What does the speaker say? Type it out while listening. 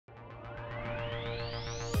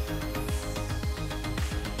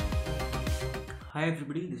Hi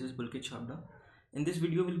everybody, this is 𝐂𝐨𝐲𝐭. In this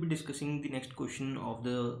video, we'll be discussing the next question of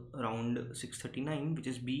the round 639, which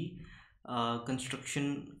is B, card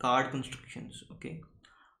constructions. Okay,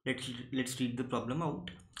 let's read the problem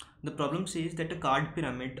out. The problem says that a card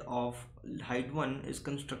pyramid of height 1 is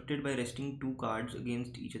constructed by resting two cards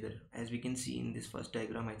against each other, as we can see in this first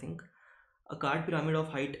diagram. I think a card pyramid of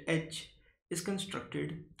height h is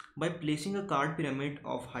constructed by placing a card pyramid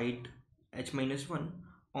of height h minus 1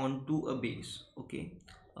 onto a base. Okay,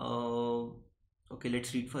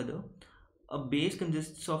 let's read further. A base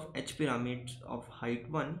consists of h pyramids of height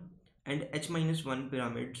 1 and h minus 1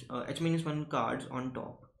 pyramids, h minus 1 cards on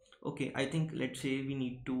top. Okay, I think let's say we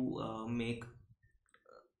need to make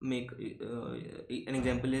an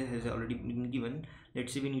example has already been given.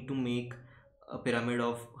 Let's say we need to make a pyramid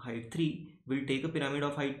of height 3. We'll take a pyramid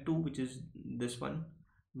of height 2, which is this one.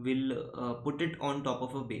 We'll put it on top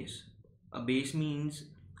of a base. A base means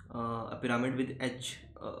a pyramid with h.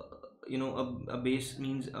 A base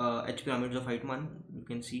means h pyramids of height 1. You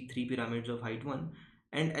can see 3 pyramids of height 1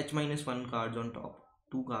 and h minus 1 cards on top,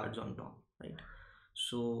 2 cards on top, right?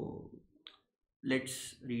 So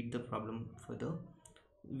let's read the problem further.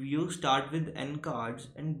 You start with n cards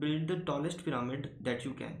and build the tallest pyramid that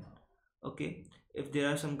you can. Okay, if there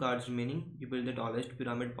are some cards remaining, you build the tallest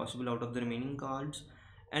pyramid possible out of the remaining cards,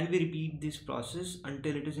 and we repeat this process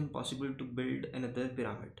until it is impossible to build another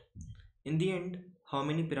pyramid. In the end, how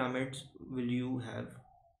many pyramids will you have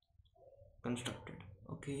constructed?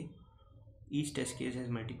 Okay, each test has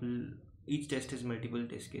multiple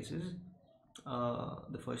test cases.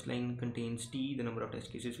 The first line contains t, the number of test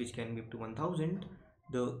cases, which can be up to 1000.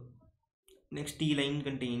 The next t line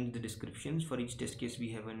contains the descriptions. For each test case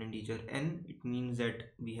we have an integer n. It means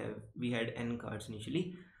that we had n cards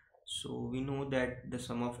initially, so we know that the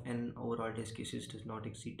sum of n overall test cases does not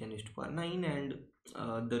exceed 10 raised to power 9, and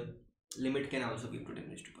the limit can also be up to 10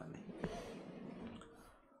 raised to power 9.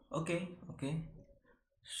 Okay,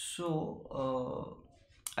 so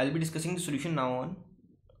I'll be discussing the solution now on.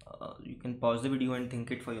 You can pause the video and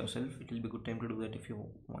think it for yourself. It will be a good time to do that if you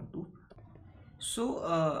want to.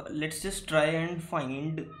 So let's just try and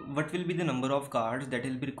find what will be the number of cards that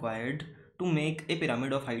will be required to make a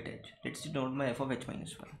pyramid of height h. Let's denote by f of h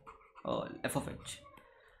minus 1, f of h.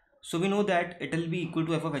 So we know that it will be equal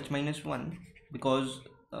to f of h minus 1 because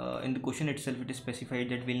in the question itself it is specified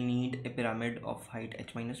that we'll need a pyramid of height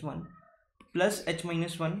h minus 1 plus h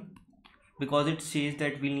minus 1 because it says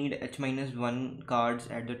that we'll need h minus 1 cards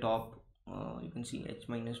at the top. You can see h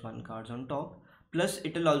minus 1 cards on top, plus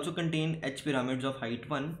it will also contain h pyramids of height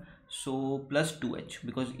 1, so plus 2h,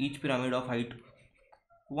 because each pyramid of height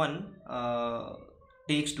 1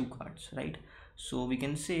 takes 2 cards, right? So we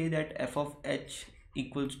can say that f of h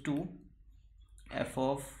equals to f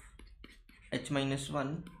of h minus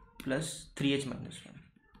 1 plus 3h minus 1.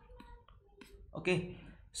 Okay,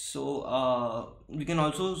 so we can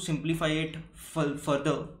also simplify it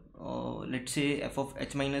further. Let's say f of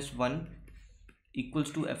h minus 1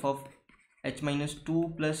 equals to f of h minus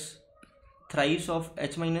 2 plus thrice of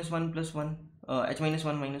h minus 1 plus 1, h minus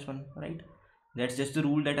 1 minus 1, right? That's just the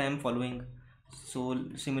rule that I am following. So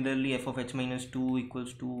similarly, f of h minus 2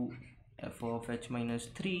 equals to f of h minus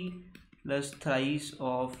 3 plus thrice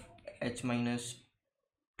of h minus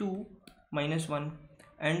 2 minus 1,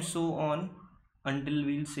 and so on until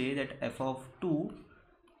we'll say that f of 2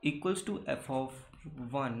 equals to f of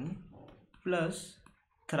 1 plus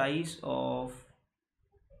thrice of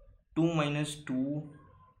 2 minus 2,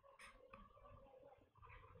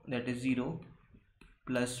 that is 0,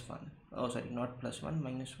 plus 1. Oh sorry, not plus 1,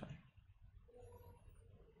 minus 1.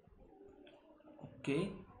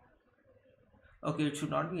 Okay, it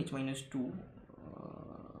should not be h minus 2,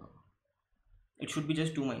 it should be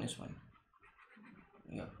just 2 minus 1.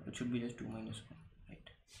 Yeah, it should be just 2 minus 1, right?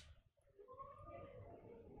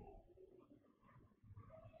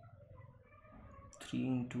 Three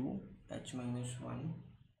into h minus 1.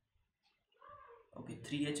 Okay,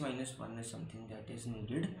 3h minus 1 is something that is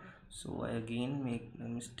needed, so I again make a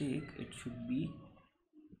mistake. It should be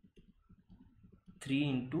 3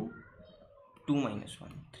 into 2 minus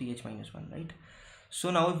 1, 3h minus 1, right?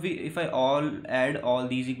 So now if I add all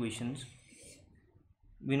these equations,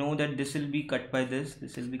 we know that this will be cut by this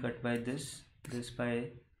will be cut by this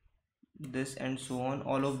by this, and so on.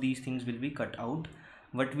 All of these things will be cut out.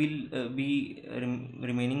 What will be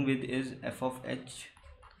remaining with is f of h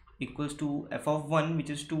equals to f of 1,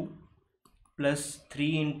 which is 2, plus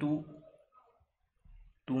 3 into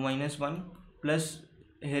 2 minus 1, plus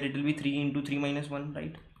here it will be 3 into 3 minus 1,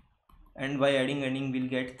 right? And by adding we'll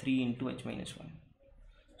get 3 into h minus 1.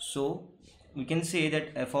 So we can say that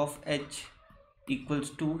f of h equals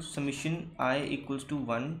to summation I equals to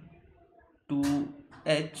 1 to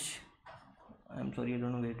h, I'm sorry, I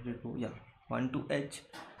don't know where did it go, yeah, 1 to h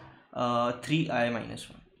 3i minus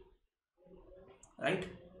 1, right?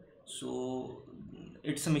 So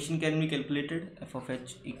its summation can be calculated, f of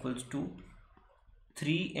h equals to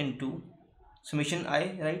 3 into summation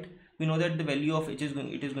I, right? We know that the value of h is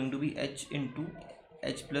going to be h into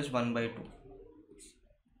h plus 1 by 2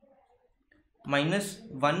 minus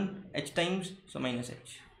 1 h times, so minus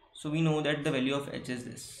h. So we know that the value of h is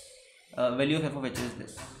this, value of f of h is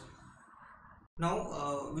this.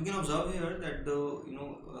 Now we can observe here that the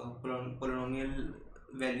polynomial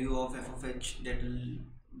value of f of h that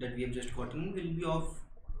we have just gotten will be of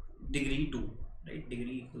degree 2, right?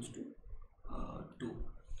 Degree equals to 2.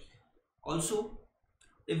 Also,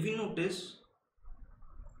 if we notice,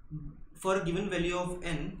 for a given value of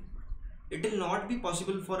n, it will not be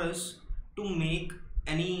possible for us to make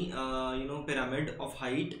any pyramid of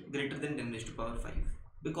height greater than 10 raised to power 5,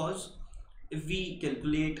 because if we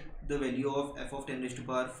calculate the value of f of 10 raised to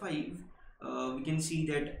power 5, we can see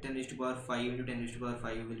that 10 raised to power 5 into 10 raised to power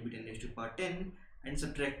 5 will be 10 raised to power 10, and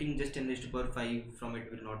subtracting just 10 raised to power 5 from it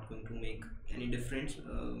will not going to make any difference,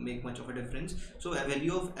 make much of a difference. So a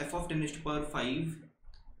value of f of 10 raised to power 5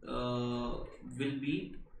 will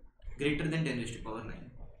be greater than 10 raised to power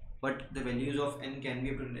 9, but the values of n can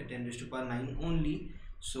be up to 10 raised to power 9 only.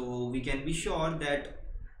 So we can be sure that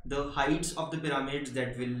the heights of the pyramids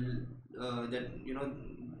that will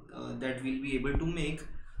that we'll be able to make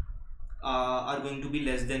are going to be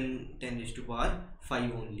less than 10 raised to power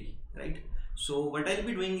 5 only, right? So what I'll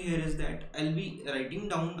be doing here is that I'll be writing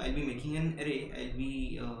down, I'll be making an array, I'll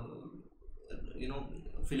be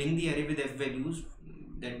filling the array with f values.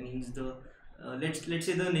 That means the let's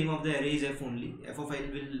say the name of the array is f only. F of I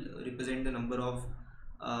will represent the number of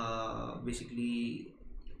basically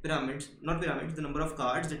pyramids, not pyramids, the number of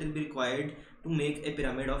cards that will be required to make a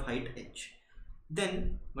pyramid of height h.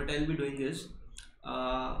 Then what I'll be doing is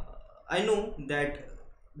I know that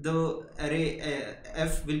the array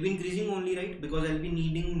f will be increasing only, right? Because I'll be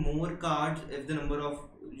needing more cards if the number of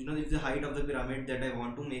if the height of the pyramid that I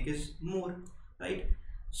want to make is more, right?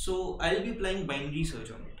 So I'll be applying binary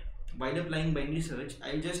search on it. While applying binary search,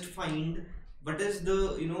 I'll just find what is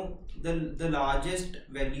the the largest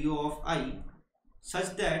value of I,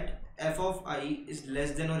 such that f of I is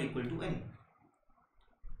less than or equal to n.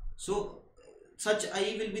 So such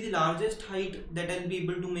I will be the largest height that I'll be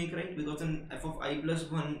able to make, right? Because then f of I plus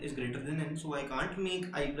 1 is greater than n, so I can't make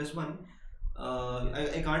I plus 1.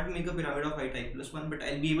 I can't make a pyramid of height I plus 1, but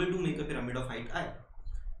I'll be able to make a pyramid of height I.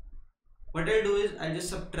 What I'll do is I'll just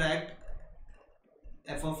subtract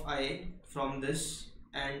f of I from this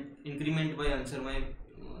and increment my answer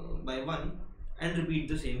by 1 and repeat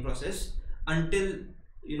the same process until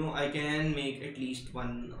I can make at least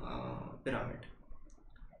one pyramid.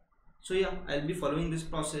 So yeah, I'll be following this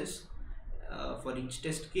process for each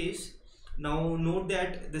test case. Now note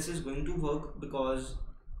that this is going to work because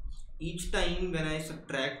each time when I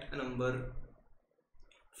subtract a number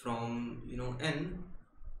from n,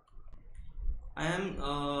 I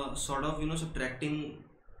am sort of subtracting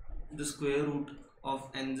the square root of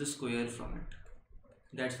n the square from it.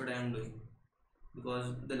 That's what I am doing,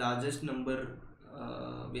 because the largest number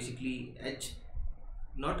basically h,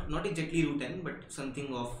 not exactly root n, but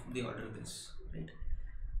something of the order this, right?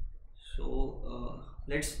 So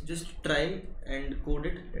let's just try and code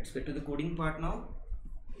it. Let's get to the coding part now.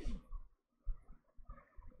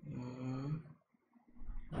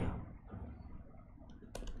 Yeah,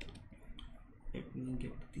 let me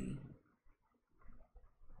get the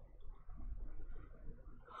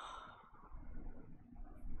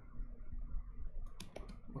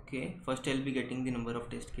okay, first I'll be getting the number of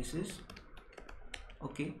test cases.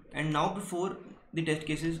 Okay, and now before the test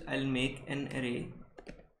cases, I'll make an array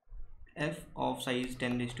f of size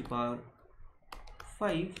 10 raised to power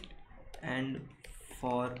 5, and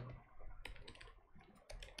for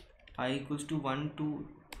I equals to 1 to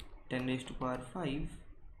 10 raised to power 5,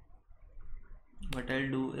 what I'll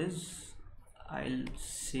do is I'll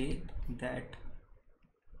say that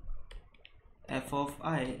f of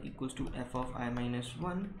I equals to f of I minus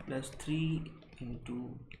 1 plus 3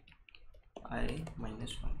 into I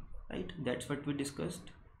minus 1, right? That's what we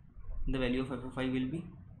discussed. The value of f of I will be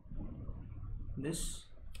this.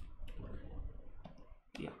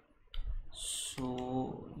 Yeah.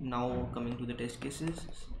 So now coming to the test cases,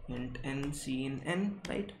 int n, c in n,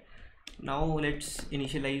 right? Now let's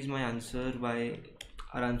initialize my answer by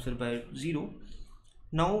 0.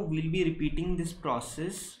 Now we'll be repeating this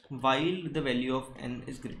process while the value of n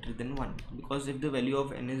is greater than 1, because if the value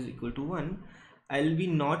of n is equal to 1, I'll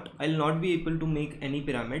not be able to make any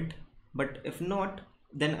pyramid, but if not,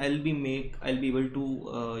 then I'll be able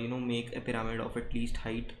to make a pyramid of at least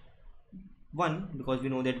height 1, because we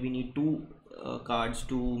know that we need 2 cards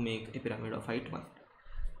to make a pyramid of height 1.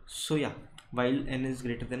 So yeah, while n is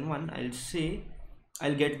greater than 1,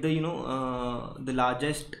 I'll get the the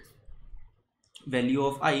largest value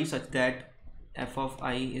of I, such that f of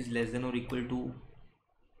I is less than or equal to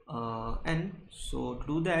n. So to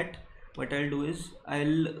do that, what I'll do is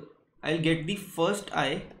I'll get the first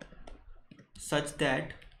I, such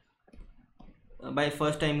that by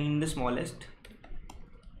first I mean the smallest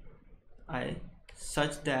I,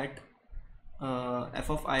 such that f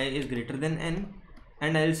of I is greater than n,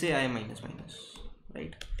 and I'll say I minus minus,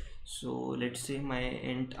 right? So let's say my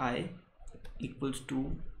int I equals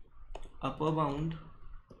to upper bound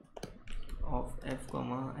of f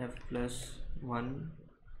comma f plus 1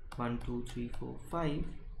 1 2 3 4 5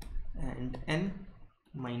 and n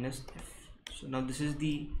minus f. So now this is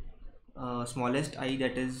the smallest I,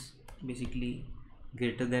 that is basically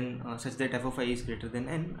greater than such that f of I is greater than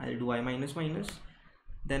n. I'll do I minus minus,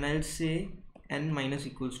 then I'll say n minus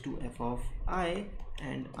equals to f of I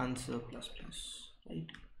and answer plus plus, right?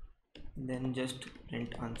 Then just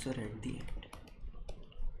print answer at the end.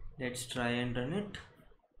 Let's try and run it.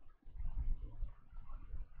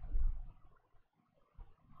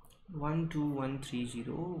 12130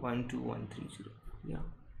 12130. Yeah,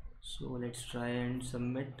 so let's try and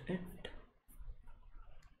submit it.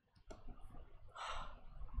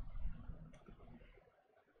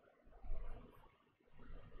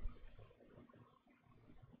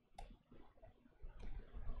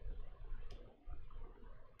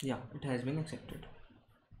 Yeah, it has been accepted.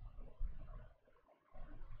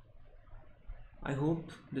 I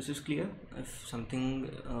hope this is clear. If something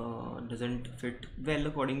doesn't fit well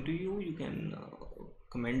according to you, you can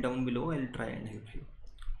comment down below. I'll try and help you.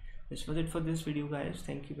 This was it for this video, guys.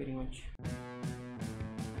 Thank you very much.